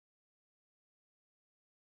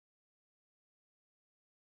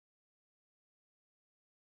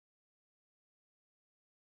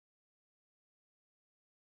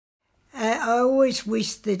I always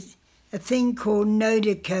wished that a thing called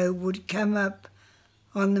Nodeco would come up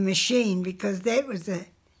on the machine, because that was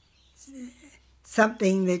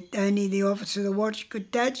something that only the officer of the watch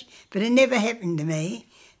could touch, but it never happened to me.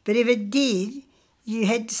 But if it did, you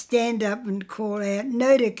had to stand up and call out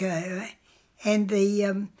Nodeco, and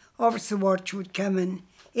the officer watch would come and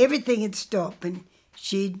everything would stop and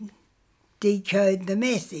she'd decode the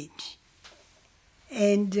message.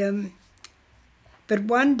 And but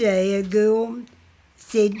one day a girl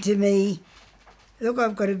said to me, "Look,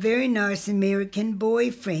 I've got a very nice American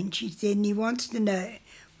boyfriend," she said, "and he wants to know,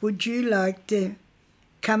 would you like to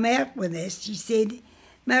come out with us?" She said,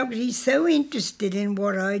 "Margaret, he's so interested in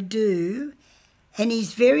what I do, and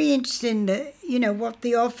he's very interested in what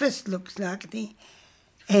the office looks like."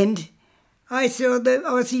 And I said, the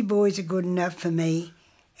Aussie boys are good enough for me.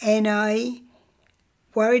 And I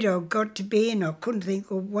worried I got to be, and I couldn't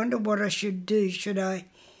think, or wonder what I should do. Should I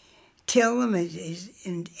tell them it is?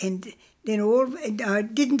 And then I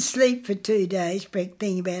didn't sleep for 2 days,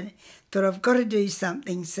 thinking about it. Thought, I've got to do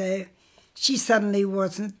something. So she suddenly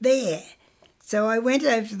wasn't there. So I went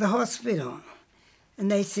over to the hospital,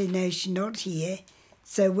 and they said, "No, she's not here."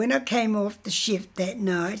 So when I came off the shift that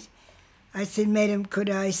night, I said, "Madam, could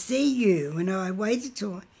I see you?" And I waited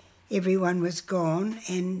till everyone was gone,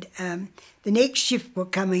 and the next shift were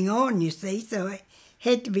coming on, you see, so I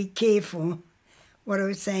had to be careful what I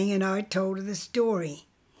was saying, and I told her the story.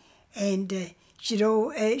 And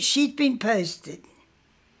she'd been posted.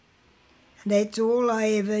 And that's all I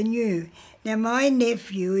ever knew. Now, my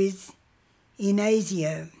nephew is in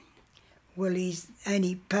ASIO. Well, he's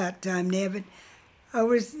only part-time now, but I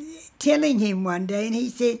was telling him one day, and he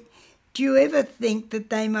said, "Do you ever think that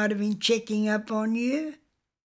they might have been checking up on you?"